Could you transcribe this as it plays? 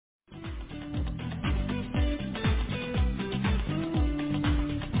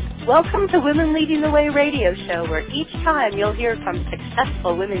Welcome to Women Leading the Way radio show, where each time you'll hear from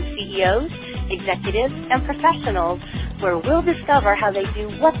successful women CEOs, executives, and professionals, where we'll discover how they do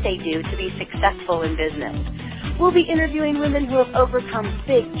what they do to be successful in business. We'll be interviewing women who have overcome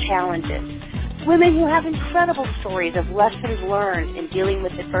big challenges, women who have incredible stories of lessons learned in dealing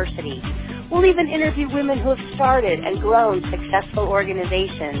with adversity. We'll even interview women who have started and grown successful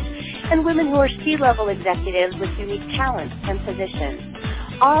organizations, and women who are C-level executives with unique talents and positions.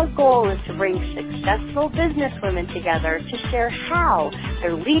 Our goal is to bring successful business women together to share how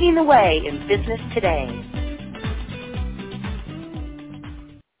they're leading the way in business today.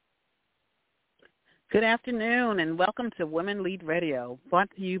 Good afternoon, and welcome to Women Lead Radio, brought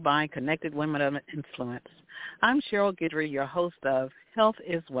to you by Connected Women of Influence. I'm Cheryl Guidry, your host of Health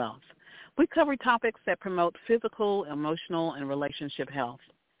is Wealth. We cover topics that promote physical, emotional, and relationship health.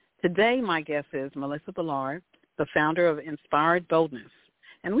 Today, my guest is Melissa Ballard, the founder of Inspired Boldness,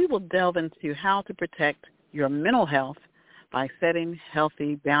 and we will delve into how to protect your mental health by setting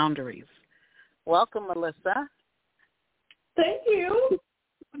healthy boundaries. Welcome, Melissa. Thank you.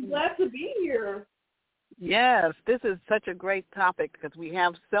 I'm glad to be here. Yes, this is such a great topic because we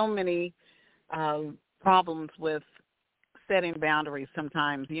have so many problems with setting boundaries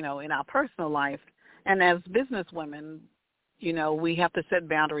sometimes, in our personal life. And as business women, we have to set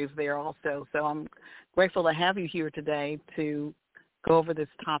boundaries there also. So I'm grateful to have you here today to go over this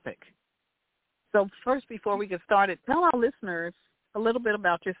topic. So first, before we get started, tell our listeners a little bit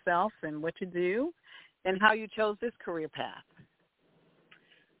about yourself and what you do and how you chose this career path.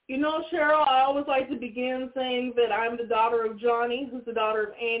 Cheryl, I always like to begin saying that I'm the daughter of Johnny, who's the daughter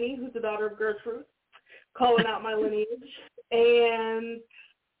of Annie, who's the daughter of Gertrude, calling out my lineage. And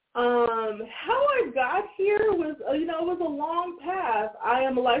how I got here was, it was a long path. I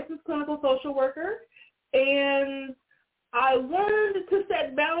am a licensed clinical social worker, and I learned to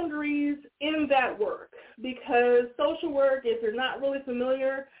set boundaries in that work because social work, if you're not really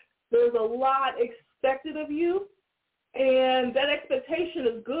familiar, there's a lot expected of you, and that expectation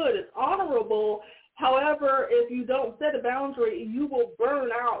is good. It's honorable. However, if you don't set a boundary, you will burn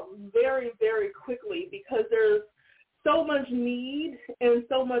out very, very quickly because there's so much need and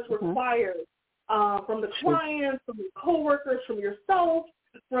so much required from the clients, from your coworkers, from yourself,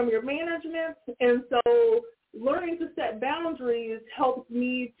 from your management. And so learning to set boundaries helped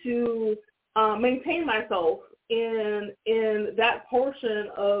me to maintain myself in that portion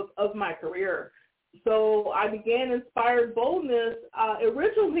of my career. So I began Inspired Boldness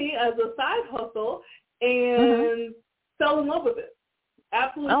originally as a side hustle and fell in love with it.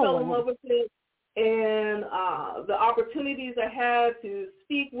 Absolutely fell in love with it. And the opportunities I had to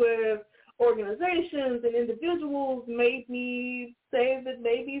speak with organizations and individuals made me say that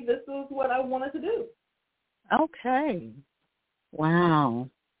maybe this is what I wanted to do. Okay. Wow.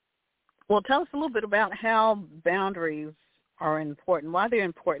 Well, tell us a little bit about how boundaries are important, why they're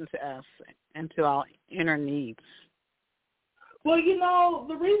important to us and to our inner needs. Well,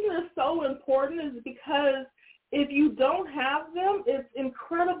 the reason it's so important is because if you don't have them, it's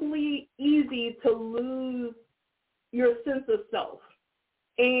incredibly easy to lose your sense of self.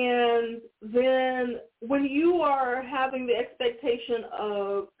 And then when you are having the expectation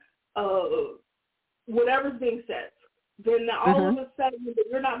of whatever's being set, then all of a sudden that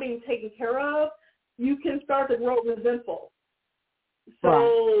you're not being taken care of, you can start to grow resentful.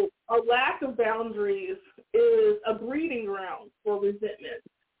 So a lack of boundaries is a breeding ground for resentment.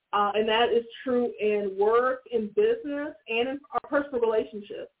 And that is true in work, in business, and in our personal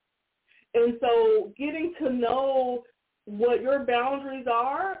relationships. And so getting to know what your boundaries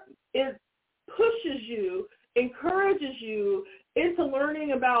are, it pushes you, encourages you into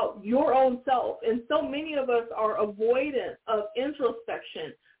learning about your own self. And so many of us are avoidant of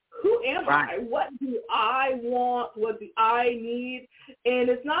introspection. Who am I? What do I want? What do I need? And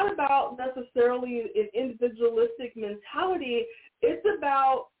it's not about necessarily an individualistic mentality. It's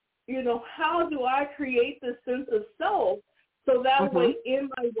about, how do I create this sense of self so that way in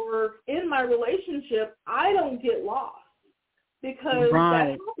my work, in my relationship, I don't get lost because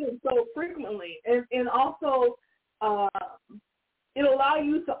that happens so frequently. And also it'll allow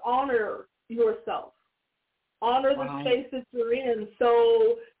you to honor yourself. Honor the space that you're in.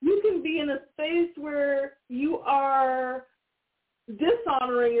 So you can be in a space where you are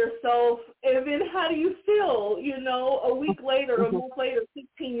dishonoring yourself, and then how do you feel, a week later, a month later,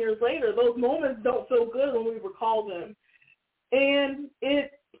 16 years later? Those moments don't feel good when we recall them. And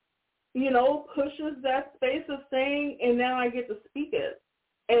it, pushes that space of saying, and now I get to speak it.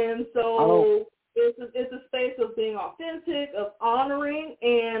 And so it's a space of being authentic, of honoring,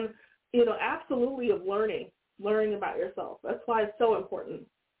 and, absolutely of learning about yourself. That's why it's so important.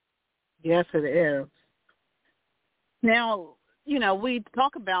 Yes, it is. Now, we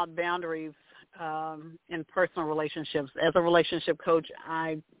talk about boundaries in personal relationships. As a relationship coach,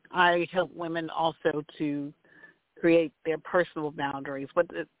 I help women also to create their personal boundaries. But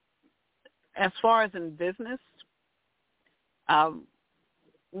as far as in business,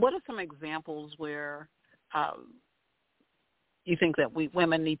 what are some examples where you think that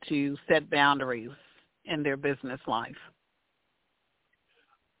women need to set boundaries in their business life?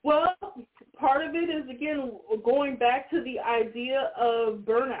 Well, part of it is, again, going back to the idea of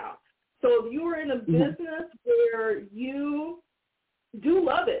burnout. So if you are in a business where you do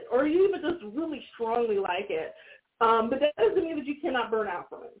love it, or you even just really strongly like it, but that doesn't mean that you cannot burn out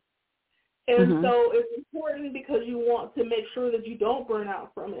from it. And so it's important because you want to make sure that you don't burn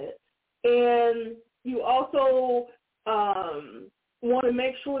out from it. And you also want to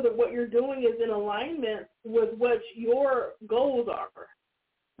make sure that what you're doing is in alignment with what your goals are.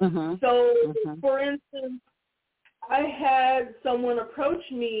 So, for instance, I had someone approach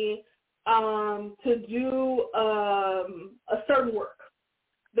me to do a certain work.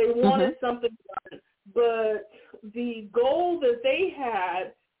 They wanted something done, but the goal that they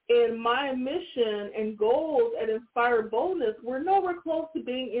had and my mission and goals at Inspired Boldness were nowhere close to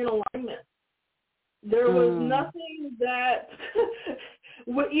being in alignment. There was nothing that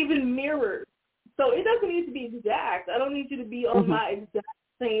would even mirror. So it doesn't need to be exact. I don't need you to be on my exact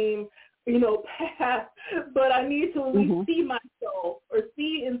same, path, but I need to at least see myself or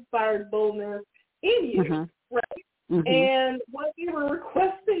see Inspired Boldness in you, right? And what they were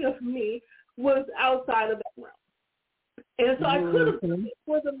requesting of me was outside of that realm. And so I could have done it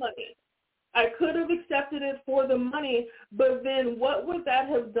for the money. I could have accepted it for the money, but then what would that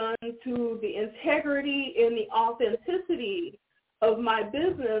have done to the integrity and the authenticity of my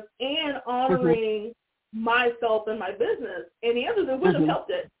business and honoring myself and my business? And the answer is it wouldn't have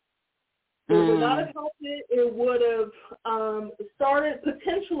helped it. It would not have helped it. It would have started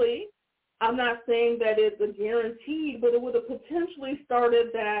potentially, I'm not saying that it's a guarantee, but it would have potentially started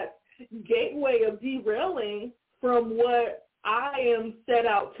that gateway of derailing from what I am set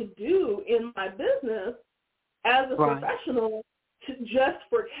out to do in my business as a professional just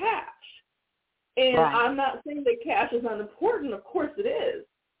for cash. And I'm not saying that cash is unimportant. Of course it is.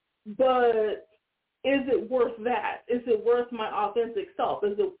 But is it worth that? Is it worth my authentic self?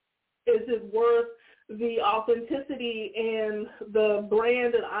 Is it worth the authenticity and the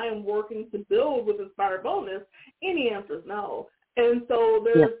brand that I am working to build with Inspired Boldness? Any answer is no. And so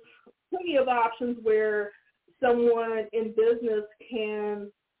there's plenty of options where someone in business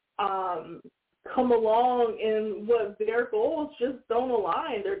can come along and what their goals just don't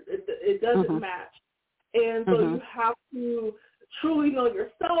align. It doesn't match. And so you have to truly know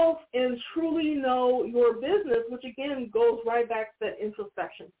yourself and truly know your business, which again goes right back to that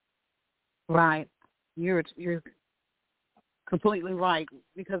introspection. Right. You're completely right,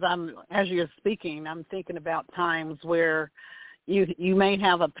 because as you're speaking, I'm thinking about times where you may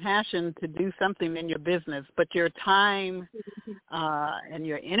have a passion to do something in your business, but your time and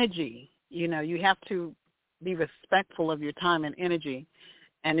your energy, you have to be respectful of your time and energy.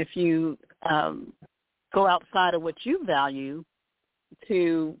 And if you go outside of what you value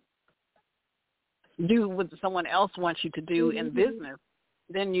to do what someone else wants you to do in business,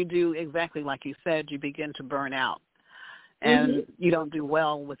 then you do exactly like you said, you begin to burn out and you don't do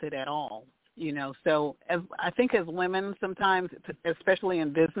well with it at all. So I think as women sometimes, especially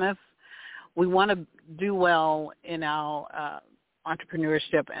in business, we want to do well in our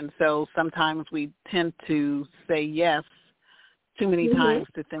entrepreneurship. And so sometimes we tend to say yes too many times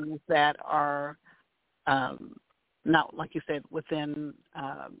to things that are not, like you said, within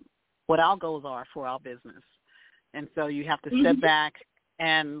what our goals are for our business. And so you have to step back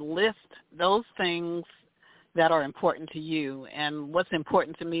and list those things that are important to you. And what's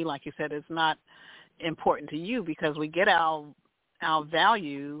important to me, like you said, is not important to you, because we get our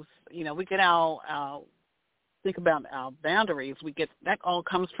values, we get think about our boundaries. We get, that all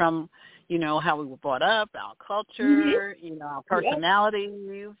comes from, how we were brought up, our culture, our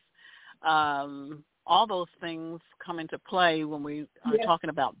personalities, all those things come into play when we are talking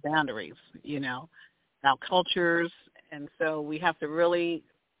about boundaries, our cultures. And so we have to really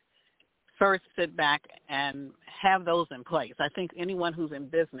first sit back and have those in place. I think anyone who's in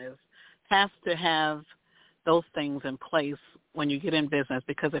business has to have those things in place when you get in business,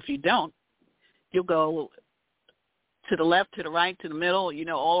 because if you don't, you'll go to the left, to the right, to the middle,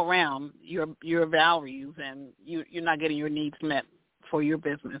 all around your values, and you're not getting your needs met for your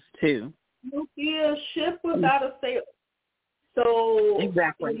business too. You'll be a ship without a sail. So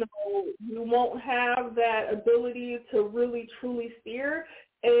exactly, you won't have that ability to really truly steer.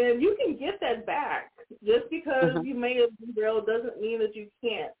 And you can get that back. Just because you may have derailed doesn't mean that you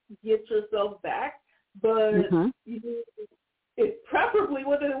can't get yourself back. But it preferably,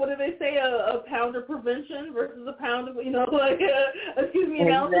 what do they say, a pound of prevention versus a pound of, an ounce of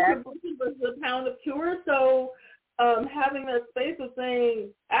prevention versus a pound of cure. So having that space of saying,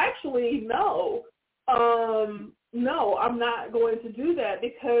 actually, no, I'm not going to do that,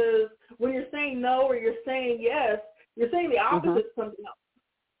 because when you're saying no or you're saying yes, you're saying the opposite to something else.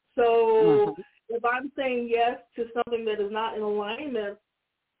 So if I'm saying yes to something that is not in alignment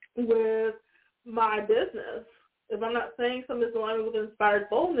with my business, if I'm not saying something that's in alignment with Inspired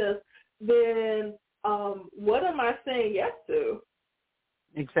Boldness, then what am I saying yes to?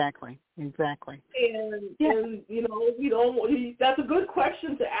 Exactly. And we don't. That's a good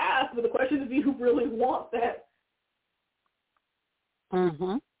question to ask, but the question is, do you really want that?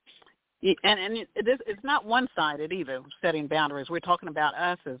 And it's not one-sided either, setting boundaries. We're talking about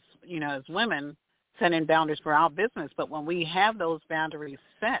us as women setting boundaries for our business. But when we have those boundaries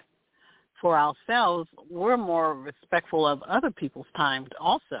set for ourselves, we're more respectful of other people's time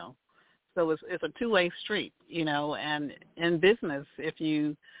also. So it's a two-way street, and in business, if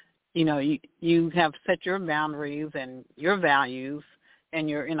you have set your boundaries and your values and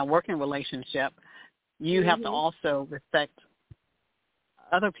you're in a working relationship, you have to also respect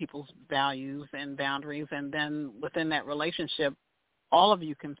other people's values and boundaries, and then within that relationship, all of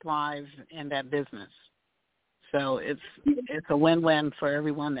you can thrive in that business. So it's a win-win for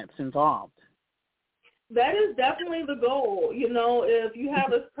everyone that's involved. That is definitely the goal. If you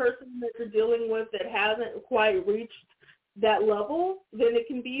have this person that you're dealing with that hasn't quite reached that level, then it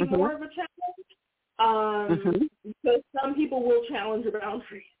can be more of a challenge. Because some people will challenge your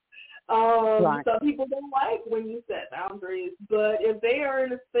boundaries. Some people don't like when you set boundaries, but if they are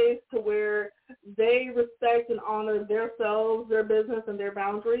in a space to where they respect and honor themselves, their business, and their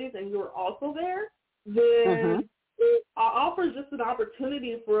boundaries, and you're also there, then it offers just an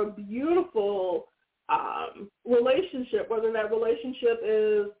opportunity for a beautiful relationship, whether that relationship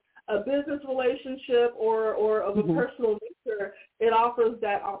is a business relationship or of a personal nature. It offers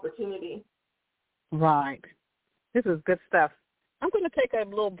that opportunity. Right. This is good stuff. I'm going to take a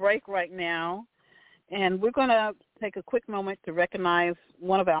little break right now, and we're going to take a quick moment to recognize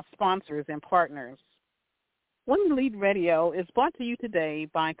one of our sponsors and partners. Women Lead Radio is brought to you today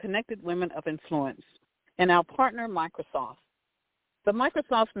by Connected Women of Influence and our partner, Microsoft. The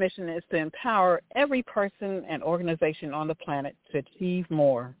Microsoft mission is to empower every person and organization on the planet to achieve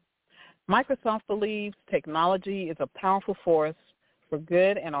more. Microsoft believes technology is a powerful force for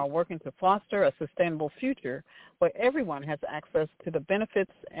good and are working to foster a sustainable future where everyone has access to the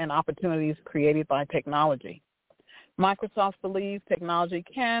benefits and opportunities created by technology. Microsoft believes technology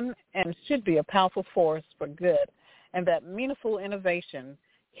can and should be a powerful force for good, and that meaningful innovation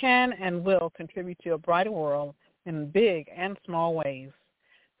can and will contribute to a brighter world in big and small ways.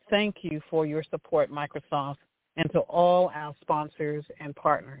 Thank you for your support, Microsoft, and to all our sponsors and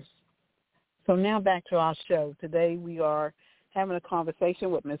partners. So now back to our show. Today we are having a conversation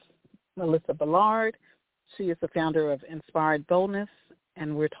with Ms. Melissa Ballard. She is the founder of Inspired Boldness,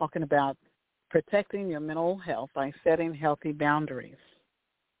 and we're talking about protecting your mental health by setting healthy boundaries.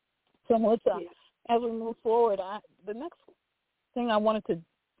 So, Melissa, as we move forward, the next thing I wanted to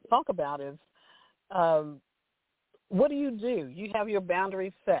talk about is what do? You have your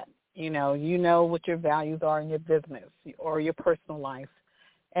boundaries set. You know what your values are in your business or your personal life.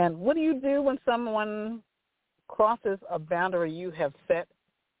 And what do you do when someone crosses a boundary you have set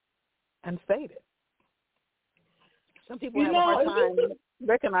and stated? Some people have a hard time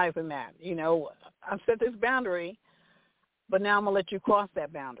recognizing that. I've set this boundary, but now I'm going to let you cross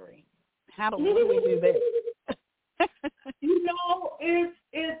that boundary. What do we do there?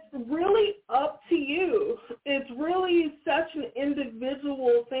 It's really up to you. It's really such an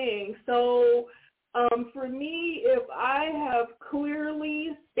individual thing. So for me, if I have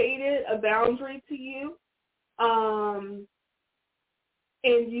clearly stated a boundary to you, and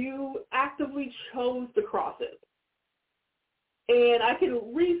you actively chose to cross it, and I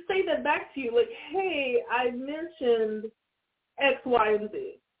can restate that back to you, like, hey, I mentioned X, Y, and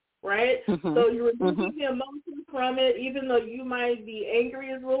Z, right? So you're removing the emotion from it, even though you might be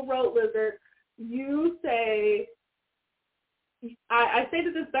angry as a little road lizard. You say, I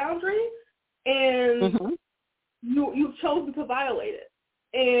stated this boundary, and you've chosen to violate it.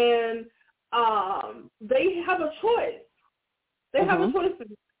 And they have a choice. They have a choice.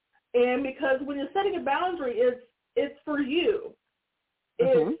 And because when you're setting a boundary, it's for you.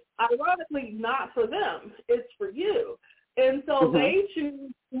 It's ironically not for them. It's for you. And so they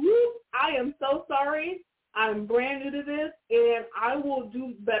choose, I am so sorry. I'm brand new to this, and I will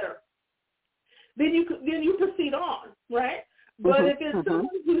do better. Then you proceed on, right? But if it's someone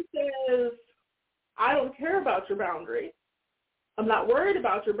who says, I don't care about your boundary, I'm not worried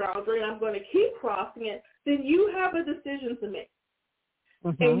about your boundary, I'm going to keep crossing it, then you have a decision to make.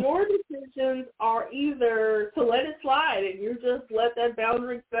 And your decisions are either to let it slide and you just let that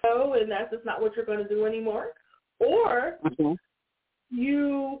boundary go and that's just not what you're going to do anymore, or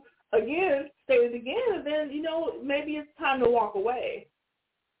you, again, say it again, and then, maybe it's time to walk away.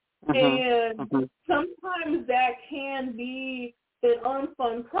 And sometimes that can be an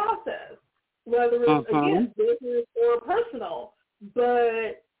unfun process, whether it's, again, business or personal.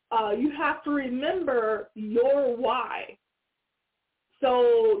 But you have to remember your why.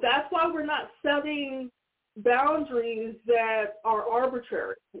 So that's why we're not setting boundaries that are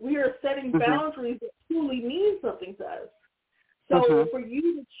arbitrary. We are setting boundaries that truly mean something to us. So for you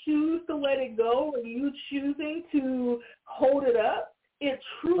to choose to let it go or you choosing to hold it up, it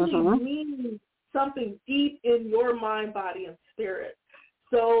truly means something deep in your mind, body, and spirit.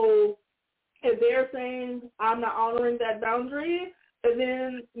 So if they're saying, I'm not honoring that boundary, and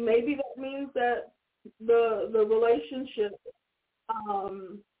then maybe that means that the relationship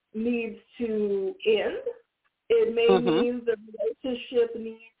needs to end. It may mean the relationship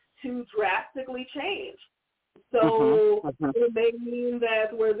needs to drastically change. So it may mean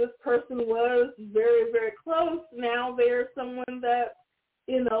that where this person was very, very close, now they're someone that,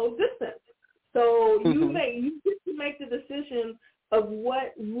 distant. So you get to make the decision of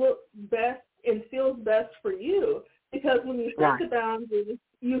what looks best and feels best for you. Because when you set the boundaries,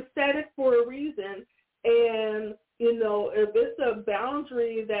 you set it for a reason. And, if it's a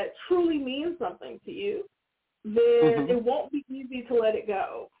boundary that truly means something to you, then it won't be easy to let it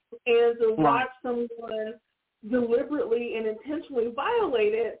go. And to watch someone deliberately and intentionally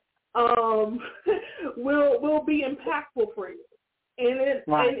violate it will be impactful for you.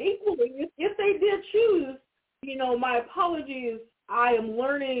 And equally, if they did choose, my apologies, I am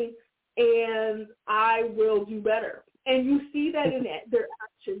learning and I will do better. And you see that in their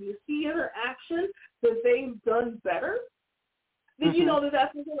action. You see in their action that they've done better. Then you know that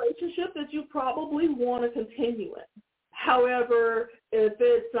that's a relationship that you probably want to continue in. However, if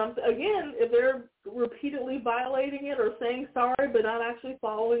it's something, again, if they're repeatedly violating it or saying sorry but not actually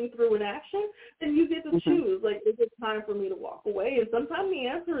following through in action, then you get to choose, like, is it time for me to walk away? And sometimes the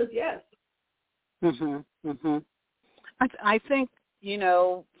answer is yes. I think,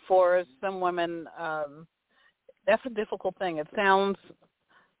 for some women, that's a difficult thing. It sounds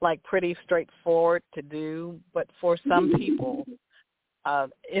like pretty straightforward to do, but for some people,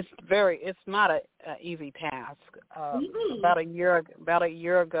 it's not an easy task. About a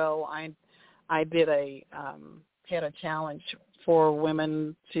year ago, I did had a challenge for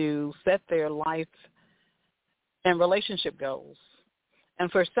women to set their life and relationship goals.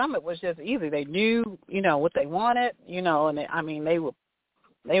 And for some, it was just easy. They knew, what they wanted, and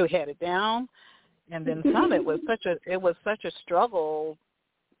they had it down. And then some, it was such a struggle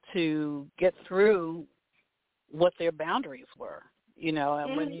to get through what their boundaries were, and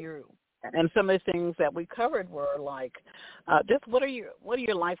and some of the things that we covered were like, just what are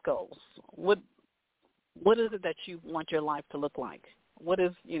your life goals? What is it that you want your life to look like? What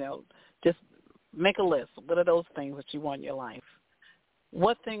is, just make a list. What are those things that you want in your life?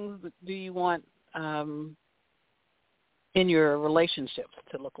 What things do you want in your relationships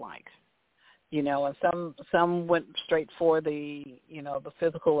to look like? And some went straight for the, the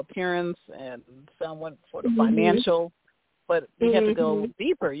physical appearance, and some went for the financial. But you have to go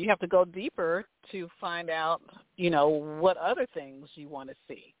deeper. You have to go deeper to find out, what other things you want to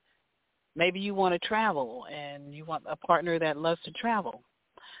see. Maybe you want to travel, and you want a partner that loves to travel.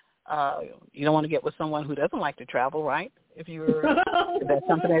 You don't want to get with someone who doesn't like to travel, right? If that's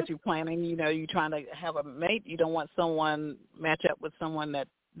something that you're planning, you're trying to have a mate, you don't want someone match up with someone that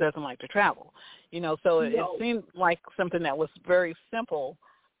doesn't like to travel. So it seemed like something that was very simple,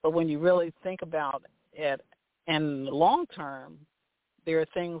 but when you really think about it in the long term, there are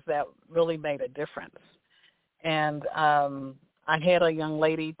things that really made a difference. And I had a young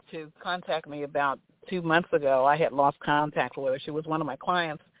lady to contact me about 2 months ago. I had lost contact with her. She was one of my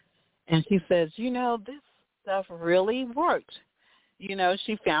clients. And she says, this stuff really worked.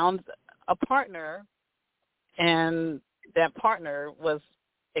 She found a partner, and that partner was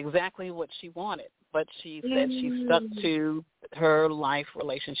exactly what she wanted. But she said she stuck to her life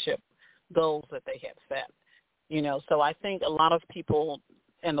relationship goals that they had set. So I think a lot of people,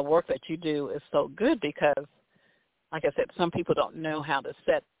 and the work that you do is so good because, like I said, some people don't know how to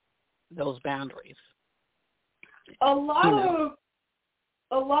set those boundaries. A lot of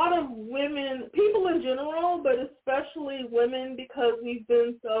a lot of women, people in general, but especially women, because we've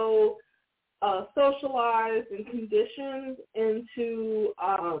been so socialized and conditioned into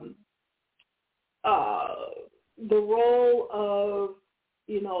the role of,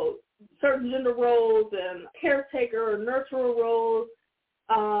 certain gender roles and caretaker or nurturer roles.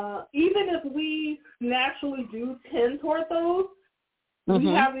 Even if we naturally do tend toward those, we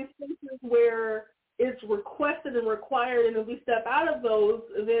have these places where it's requested and required, and if we step out of those,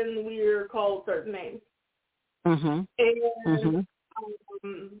 then we're called certain names. And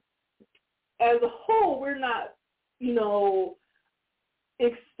as a whole, we're not,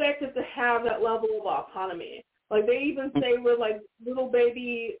 expected to have that level of autonomy. Like, they even say we're like little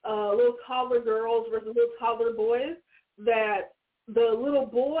baby, little toddler girls versus little toddler boys, that the little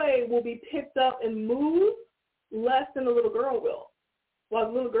boy will be picked up and moved less than the little girl will, while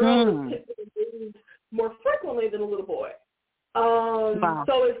the little girl is picked up and moved more frequently than a little boy. Wow.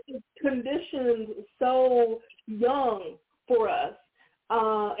 So it's conditioned so young for us.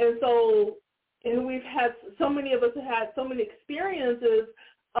 And we've had, so many of us have had so many experiences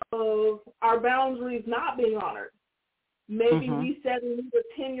of our boundaries not being honored. Maybe we said when we were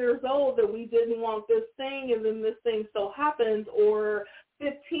 10 years old that we didn't want this thing, and then this thing still happens, or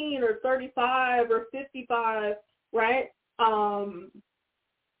 15 or 35 or 55, right? And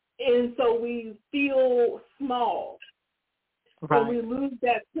so we feel small. Right. And we lose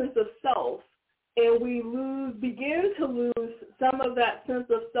that sense of self, and we begin to lose some of that sense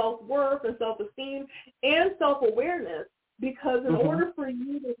of self-worth and self-esteem and self-awareness, because in order for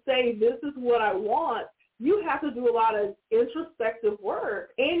you to say, this is what I want, you have to do a lot of introspective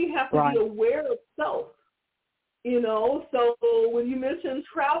work, and you have to be aware of self, So when you mentioned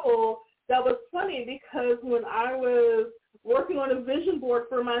travel, that was funny, because when I was working on a vision board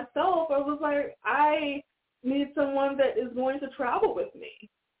for myself, I was like, I need someone that is going to travel with me.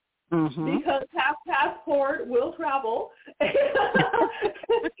 Because half passport will travel. And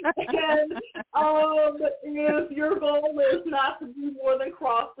if your goal is not to do more than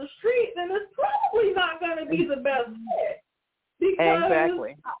cross the street, then it's probably not going to be the best fit. Because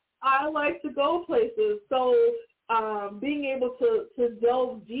I like to go places. So being able to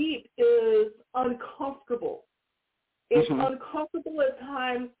delve deep is uncomfortable. It's uncomfortable at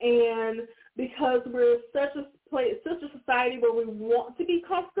times, and because we're such a society where we want to be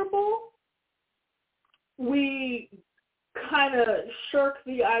comfortable, we kind of shirk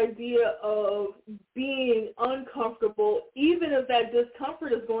the idea of being uncomfortable, even if that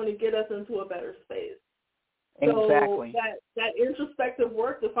discomfort is going to get us into a better space. Exactly. So that introspective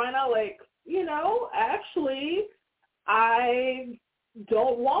work to find out, actually, I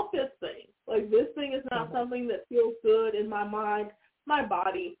don't want this thing. Like, this thing is not something that feels good in my mind, my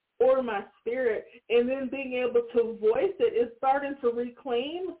body, or my spirit. And then being able to voice it is starting to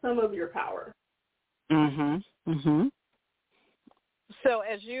reclaim some of your power. So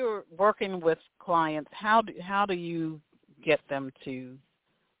as you're working with clients, how do you get them to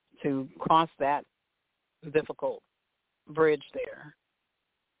cross that difficult bridge there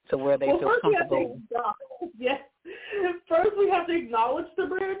to where they feel comfortable? First, we have to acknowledge the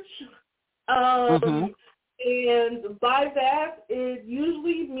bridge. And by that, it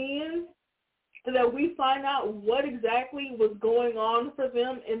usually means that we find out what exactly was going on for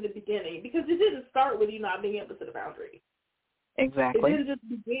them in the beginning, because it didn't start with you not being able to set a boundary. Exactly. It didn't just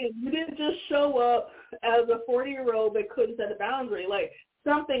begin. You didn't just show up as a 40-year-old that couldn't set a boundary. Like,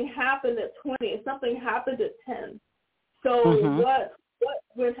 something happened at 20, something happened at 10. So what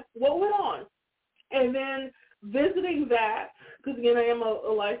went on? And then visiting that, because again, I am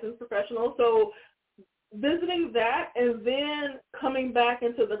a licensed professional, so visiting that and then coming back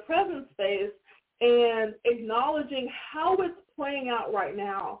into the present space and acknowledging how it's playing out right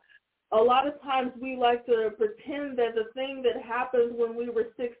now. A lot of times we like to pretend that the thing that happened when we were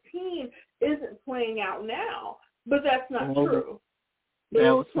 16 isn't playing out now, but that's not true.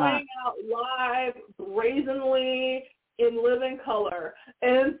 It's playing out live, brazenly, in living color.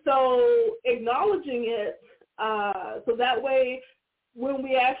 And so acknowledging it, so that way when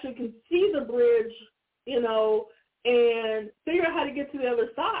we actually can see the bridge, and figure out how to get to the other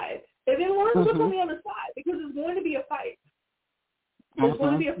side. And then learn what's on the other side, because it's going to be a fight. It's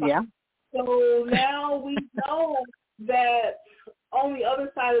going to be a fight. Yeah. So now we know that on the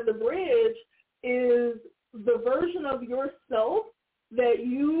other side of the bridge is the version of yourself that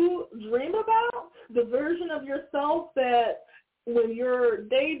you dream about, the version of yourself that when you're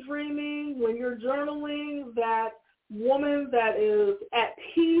daydreaming, when you're journaling, that woman that is at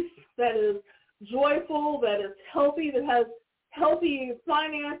peace, that is joyful, that is healthy, that has healthy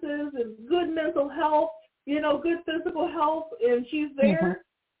finances and good mental health, good physical health, and she's there,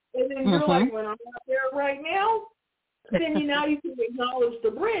 and then you're like, when I'm not there right now, then now you can acknowledge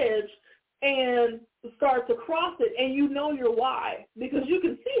the bridge and start to cross it, and you know your why, because you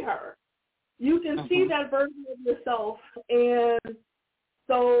can see her. You can see that version of yourself, and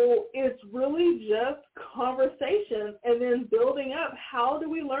so it's really just conversation and then building up. How do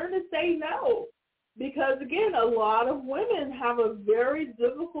we learn to say no? Because, again, a lot of women have a very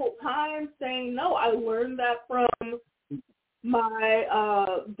difficult time saying no. I learned that from my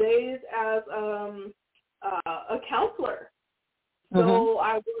days as a counselor. So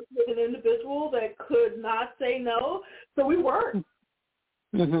I worked with an individual that could not say no. So we worked.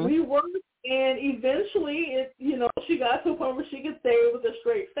 We worked, and eventually, she got to a point where she could say it with a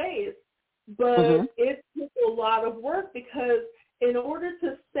straight face. But it took a lot of work, because in order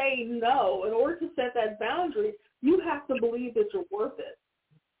to say no, in order to set that boundary, you have to believe that you're worth it.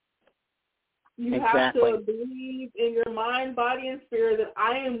 You have to believe in your mind, body, and spirit that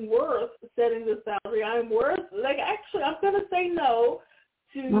I am worth setting this boundary. I am worth, actually, I'm going to say no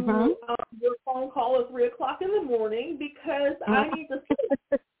to your phone call at 3 o'clock in the morning because I need to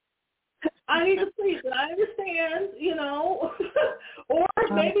sleep. I need to sleep, and I understand, or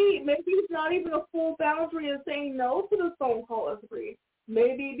maybe it's not even a full boundary in saying no to the phone call at 3.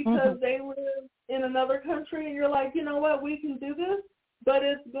 Maybe because they live in another country, and you're like, you know what, we can do this, but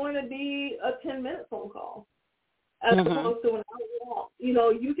it's going to be a 10-minute phone call as opposed to an hour long.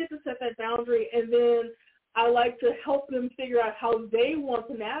 You get to set that boundary, and then I like to help them figure out how they want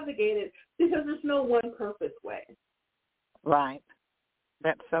to navigate it, because there's no one perfect way. Right.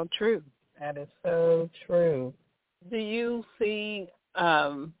 That's so true. That is so true. Do you see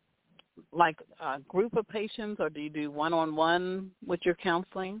like a group of patients, or do you do one-on-one with your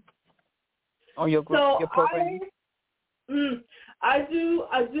counseling or your group, your program? I do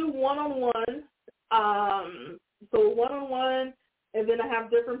one-on-one. So one-on-one, and then I have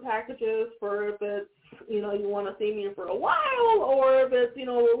different packages for if it's, you want to see me for a while, or if it's, a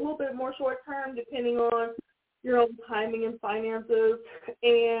little bit more short-term, depending on your own timing and finances.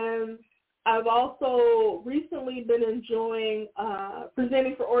 And I've also recently been enjoying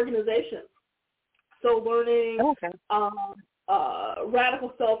presenting for organizations. So learning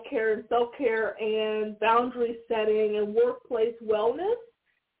radical self-care and boundary setting and workplace wellness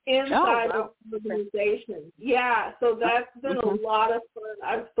inside of organizations. Yeah, so that's been a lot of fun.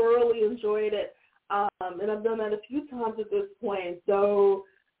 I've thoroughly enjoyed it, and I've done that a few times at this point. So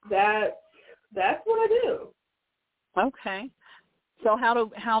that's what I do. Okay. So how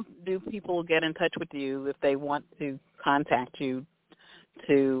do people get in touch with you if they want to contact you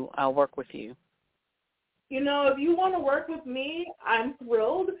to work with you? If you want to work with me, I'm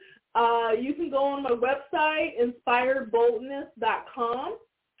thrilled. You can go on my website, inspiredboldness.com,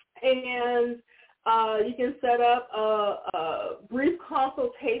 and you can set up a brief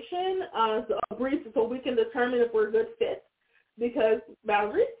consultation, so we can determine if we're a good fit. Because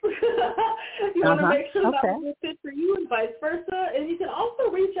boundaries, you want to make sure that we're a good fit for you and vice versa. And you can also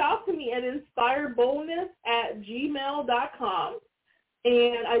reach out to me at inspiredboldness@gmail.com.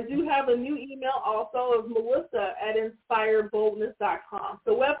 And I do have a new email also of Melissa at inspiredboldness.com.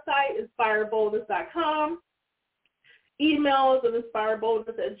 The website, inspiredboldness.com. Emails of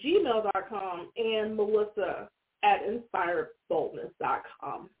inspiredboldness@gmail.com and Melissa at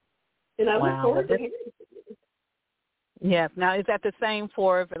inspiredboldness.com. And I look forward to hearing from you. Yes. Now, is that the same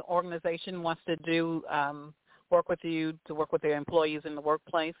for if an organization wants to do work with you, to work with their employees in the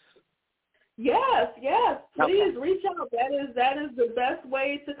workplace? Yes. Please reach out. That is the best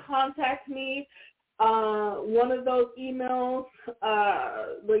way to contact me. One of those emails,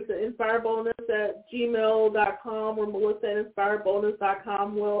 like the inspiredboldness@gmail.com or Melissa at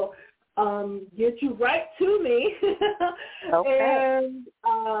inspiredboldness.com will get you right to me. And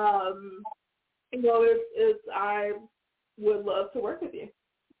I would love to work with you.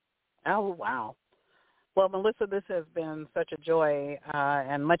 Oh, wow. Well, Melissa, this has been such a joy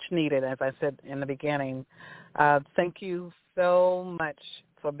and much needed, as I said in the beginning. Thank you so much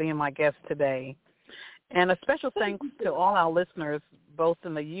for being my guest today. And a special thanks to all our listeners, both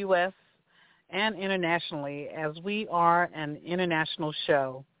in the U.S. and internationally, as we are an international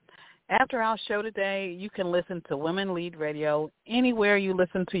show. After our show today, you can listen to Women Lead Radio anywhere you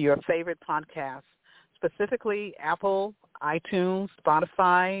listen to your favorite podcasts, specifically Apple, iTunes,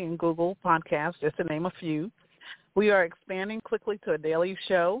 Spotify, and Google Podcasts, just to name a few. We are expanding quickly to a daily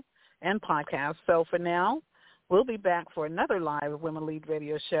show and podcast. So for now, we'll be back for another live Women Lead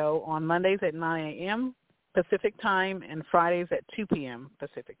Radio show on Mondays at 9 a.m. Pacific Time and Fridays at 2 p.m.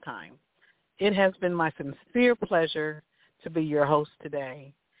 Pacific Time. It has been my sincere pleasure to be your host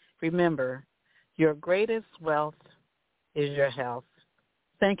today. Remember, Your greatest wealth is your health.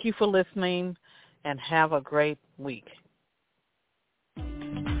 Thank you for listening, and have a great week.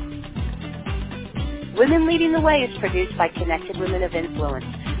 Women Leading the Way is produced by Connected Women of Influence,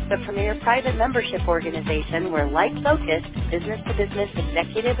 the premier private membership organization where like-focused, business-to-business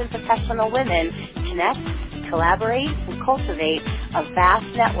executive and professional women connect, collaborate, and cultivate a vast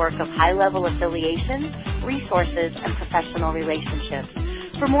network of high-level affiliations, resources, and professional relationships.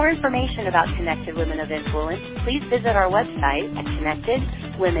 For more information about Connected Women of Influence, please visit our website at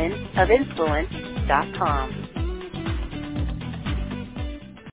connectedwomenofinfluence.com.